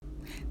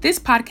This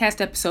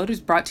podcast episode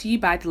is brought to you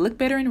by the Look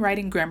Better in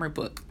Writing Grammar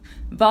Book,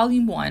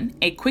 Volume 1,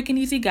 A Quick and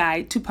Easy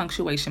Guide to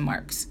Punctuation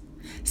Marks.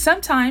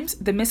 Sometimes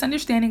the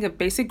misunderstanding of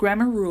basic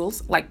grammar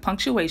rules, like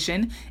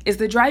punctuation, is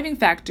the driving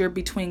factor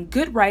between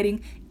good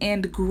writing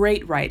and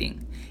great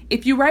writing.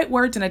 If you write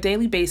words on a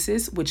daily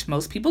basis, which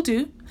most people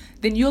do,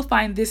 then you'll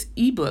find this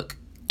ebook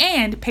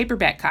and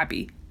paperback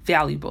copy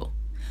valuable.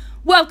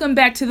 Welcome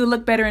back to the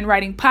Look Better in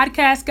Writing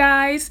podcast,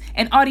 guys,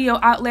 an audio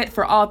outlet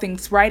for all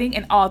things writing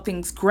and all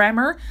things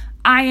grammar.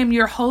 I am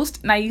your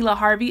host, Naila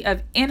Harvey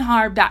of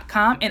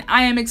nharv.com, and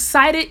I am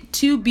excited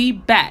to be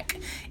back.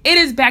 It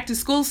is back to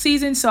school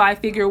season, so I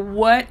figure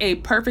what a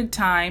perfect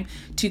time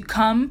to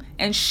come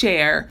and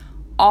share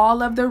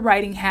all of the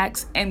writing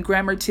hacks and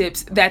grammar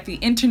tips that the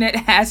internet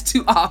has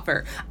to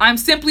offer. I'm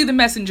simply the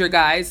messenger,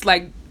 guys.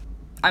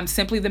 I'm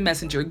simply the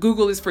messenger.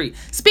 Google is free.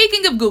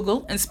 Speaking of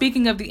Google and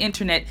speaking of the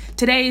internet,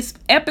 today's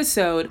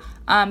episode,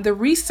 the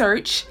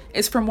research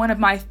is from one of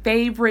my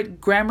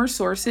favorite grammar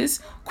sources,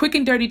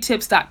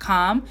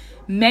 quickanddirtytips.com.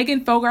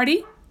 Megan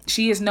Fogarty,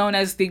 she is known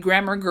as the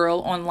Grammar Girl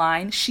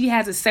online. She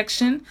has a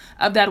section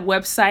of that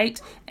website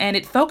and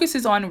it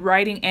focuses on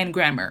writing and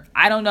grammar.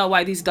 I don't know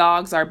why these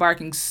dogs are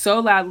barking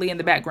so loudly in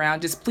the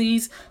background. Just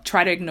please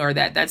try to ignore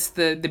that. That's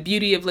the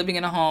beauty of living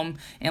in a home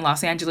in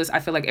Los Angeles. I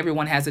feel like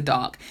everyone has a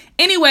dog.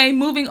 Anyway,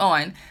 moving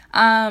on.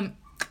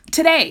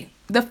 Today,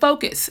 the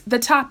focus, the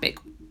topic,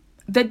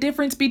 the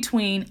difference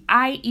between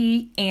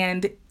IE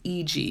and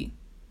EG.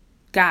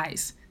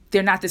 Guys,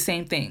 they're not the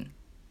same thing.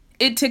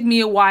 It took me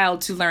a while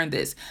to learn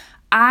this.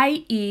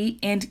 IE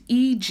and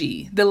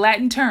EG, the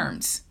Latin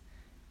terms,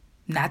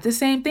 not the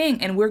same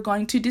thing. And we're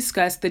going to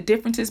discuss the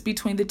differences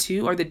between the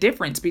two, or the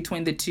difference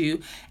between the two,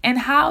 and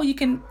how you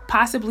can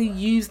possibly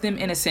use them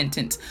in a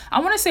sentence. I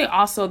want to say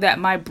also that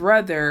my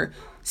brother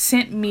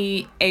sent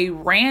me a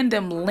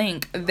random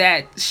link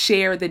that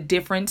shared the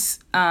difference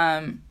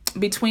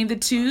between the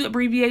two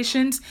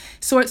abbreviations.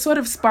 So it sort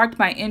of sparked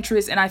my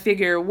interest, and I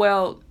figure,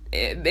 well,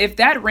 if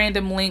that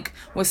random link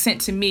was sent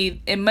to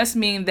me, it must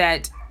mean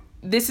that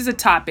this is a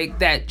topic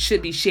that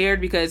should be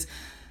shared because,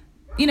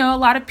 a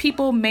lot of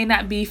people may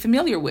not be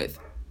familiar with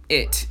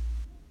it.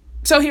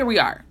 So here we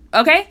are.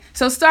 Okay.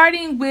 So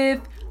starting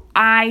with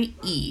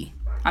IE,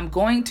 I'm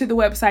going to the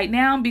website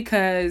now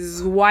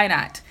because why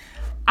not?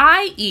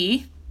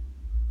 IE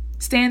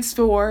stands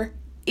for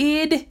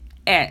id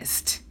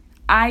est,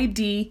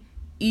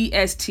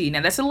 IDEST.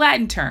 Now that's a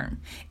Latin term.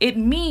 It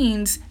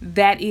means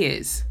that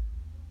is.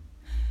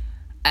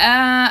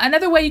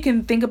 Another way you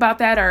can think about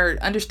that or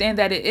understand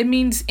that it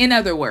means in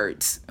other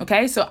words.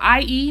 Okay, so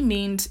IE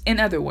means in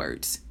other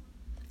words.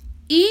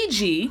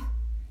 EG,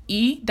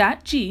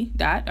 E.G.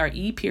 or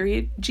E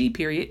period, G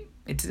period.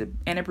 It's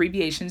an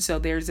abbreviation, so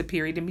there's a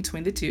period in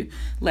between the two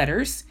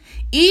letters.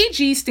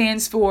 EG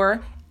stands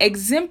for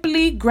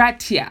exempli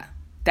gratia.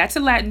 That's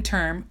a Latin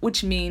term,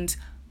 which means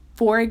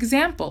for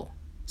example.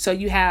 So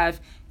you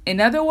have, in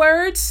other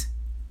words,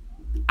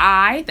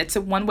 that's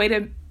one way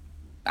to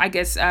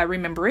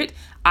remember it.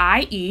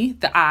 IE,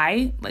 the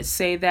I, let's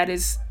say that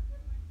is,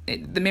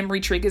 the memory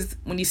trick is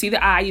when you see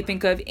the I, you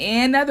think of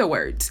in other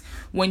words.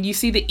 When you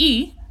see the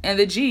E and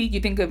the G, you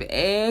think of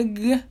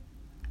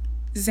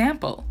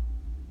example.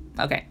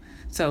 Okay,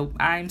 so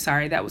I'm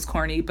sorry, that was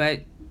corny, but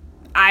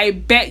I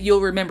bet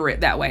you'll remember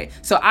it that way.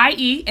 So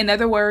IE, in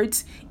other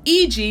words,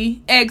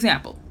 EG,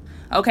 example.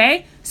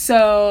 Okay,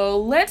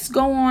 so let's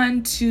go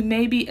on to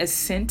maybe a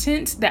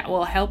sentence that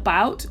will help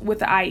out with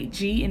the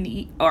IE and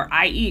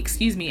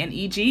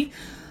EG.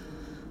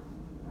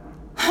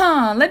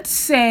 Let's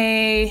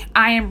say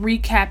I am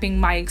recapping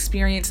my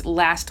experience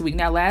last week.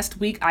 Now, last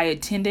week I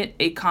attended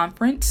a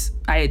conference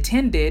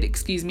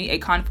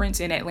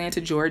in Atlanta,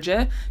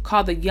 Georgia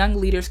called the Young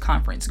Leaders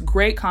Conference.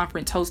 Great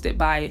conference hosted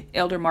by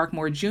Elder Mark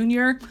Moore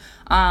Jr.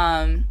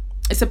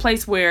 It's a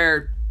place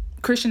where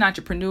Christian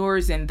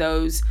entrepreneurs and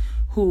those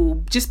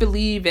who just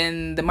believe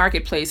in the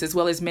marketplace as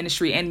well as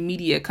ministry and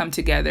media come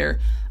together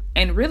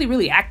and really,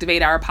 really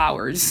activate our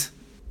powers.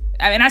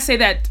 I mean, I say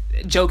that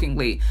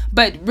jokingly,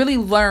 but really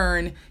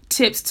learn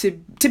tips to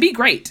be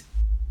great.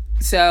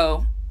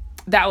 So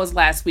that was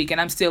last week, and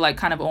I'm still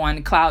kind of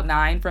on cloud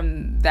nine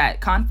from that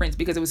conference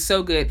because it was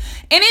so good.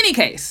 In any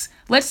case,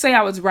 let's say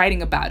I was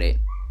writing about it,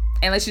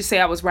 and let's just say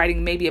I was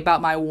writing maybe about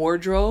my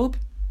wardrobe.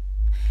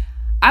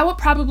 I would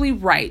probably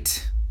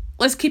write,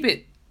 let's keep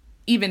it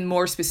even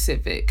more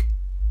specific.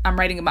 I'm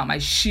writing about my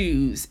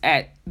shoes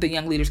at the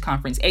Young Leaders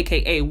Conference,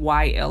 aka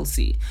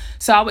YLC.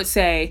 So I would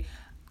say,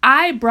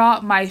 I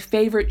brought my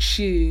favorite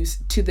shoes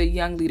to the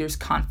Young Leaders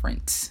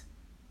Conference,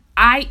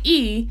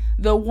 i.e.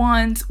 the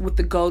ones with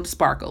the gold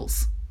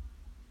sparkles.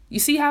 You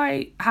see how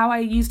I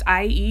used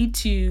IE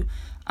to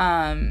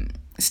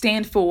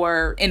stand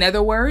for in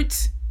other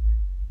words?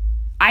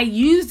 I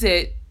used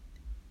it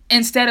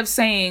instead of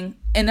saying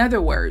in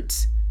other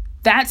words.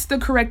 That's the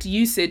correct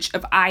usage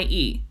of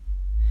IE.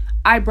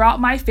 I brought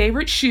my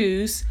favorite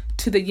shoes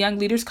to the Young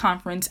Leaders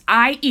Conference,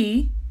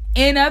 i.e.,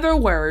 in other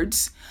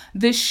words,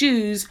 the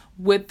shoes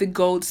with the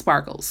gold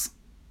sparkles.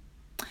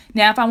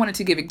 Now, if I wanted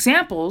to give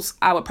examples,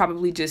 I would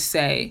probably just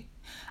say,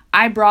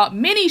 I brought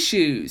many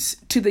shoes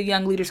to the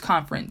Young Leaders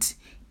Conference,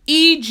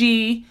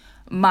 e.g.,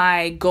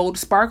 my gold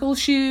sparkle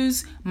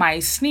shoes, my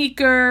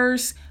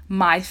sneakers,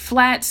 my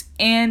flats,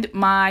 and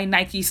my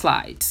Nike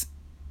slides.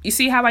 You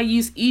see how I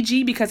use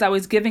e.g. because I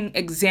was giving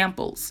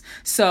examples.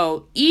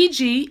 So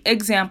e.g.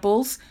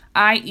 examples,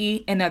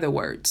 i.e. in other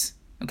words.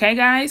 Okay,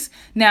 guys?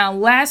 Now,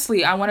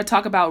 lastly, I want to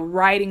talk about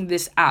writing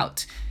this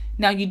out.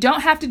 Now, you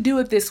don't have to do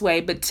it this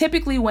way, but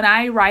typically when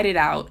I write it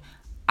out,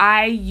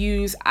 I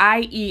use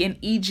i.e. and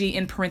e.g.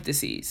 in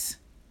parentheses.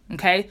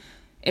 Okay?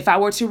 If I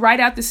were to write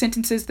out the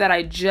sentences that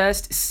I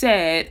just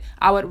said,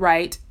 I would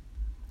write,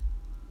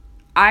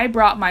 I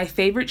brought my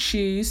favorite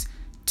shoes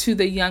to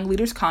the Young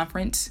Leaders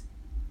Conference,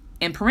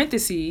 in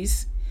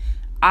parentheses,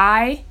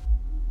 I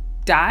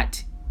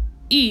dot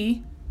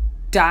E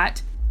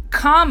dot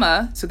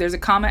comma, so there's a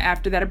comma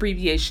after that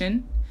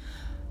abbreviation,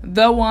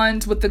 the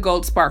ones with the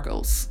gold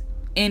sparkles,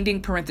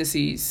 ending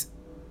parentheses,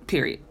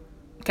 period.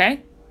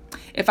 Okay?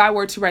 If I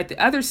were to write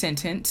the other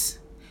sentence,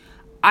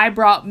 I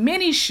brought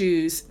many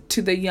shoes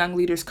to the Young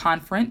Leaders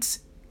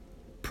Conference,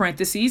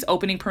 parentheses,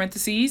 opening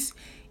parentheses,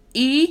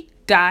 E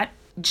dot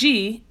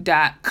G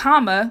dot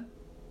comma,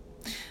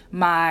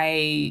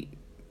 my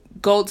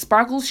gold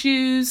sparkle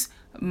shoes,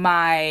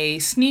 my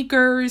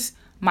sneakers,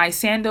 my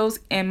sandals,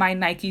 and my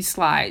Nike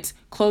slides,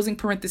 closing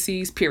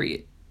parentheses,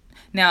 period.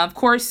 Now, of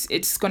course,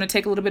 it's going to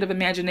take a little bit of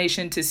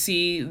imagination to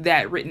see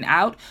that written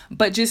out,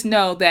 but just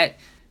know that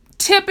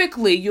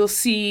typically you'll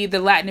see the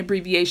Latin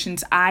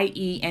abbreviations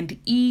IE and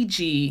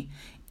EG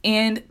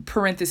in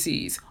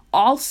parentheses.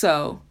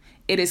 Also,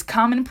 it is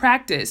common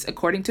practice,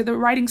 according to the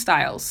writing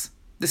styles,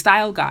 the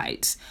style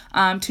guides,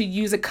 to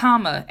use a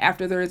comma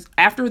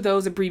after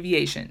those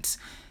abbreviations.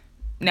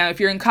 Now,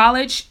 if you're in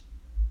college,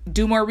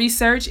 do more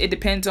research. It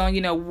depends on,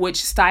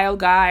 which style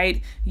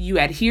guide you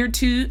adhere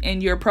to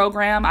in your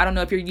program. I don't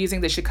know if you're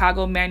using the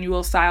Chicago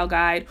Manual Style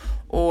Guide,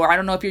 or I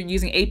don't know if you're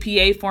using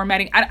APA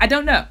formatting. I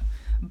don't know.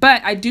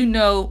 But I do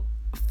know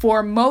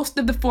for most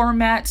of the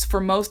formats,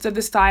 for most of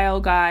the style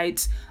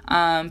guides,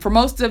 for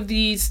most of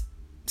these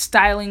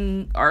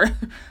styling or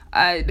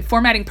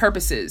formatting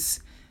purposes,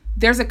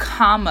 there's a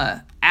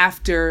comma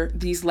after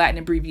these Latin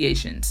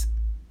abbreviations.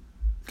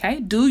 Okay,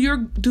 do your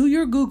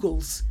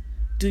Googles.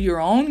 Do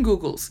your own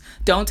Googles.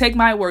 Don't take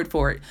my word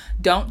for it.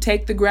 Don't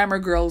take the Grammar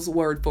Girl's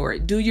word for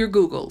it. Do your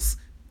Googles.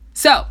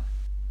 So,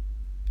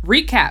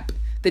 recap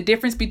the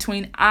difference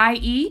between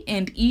IE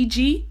and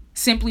EG.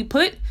 Simply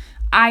put,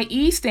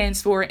 IE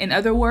stands for in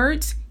other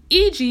words,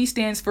 EG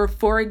stands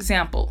for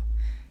example.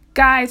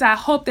 Guys, I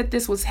hope that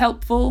this was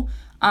helpful.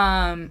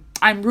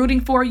 I'm rooting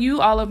for you,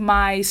 all of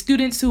my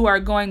students who are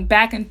going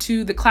back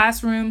into the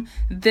classroom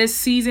this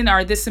season,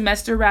 or this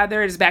semester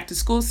rather. It is back to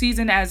school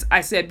season, as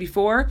I said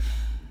before.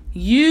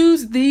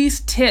 Use these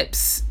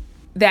tips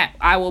that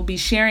I will be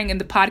sharing in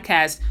the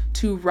podcast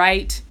to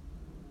write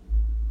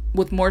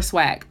with more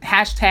swag.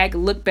 #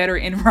 look better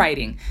in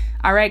writing.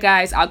 All right,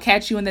 guys, I'll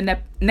catch you in the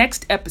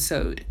next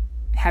episode.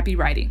 Happy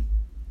writing.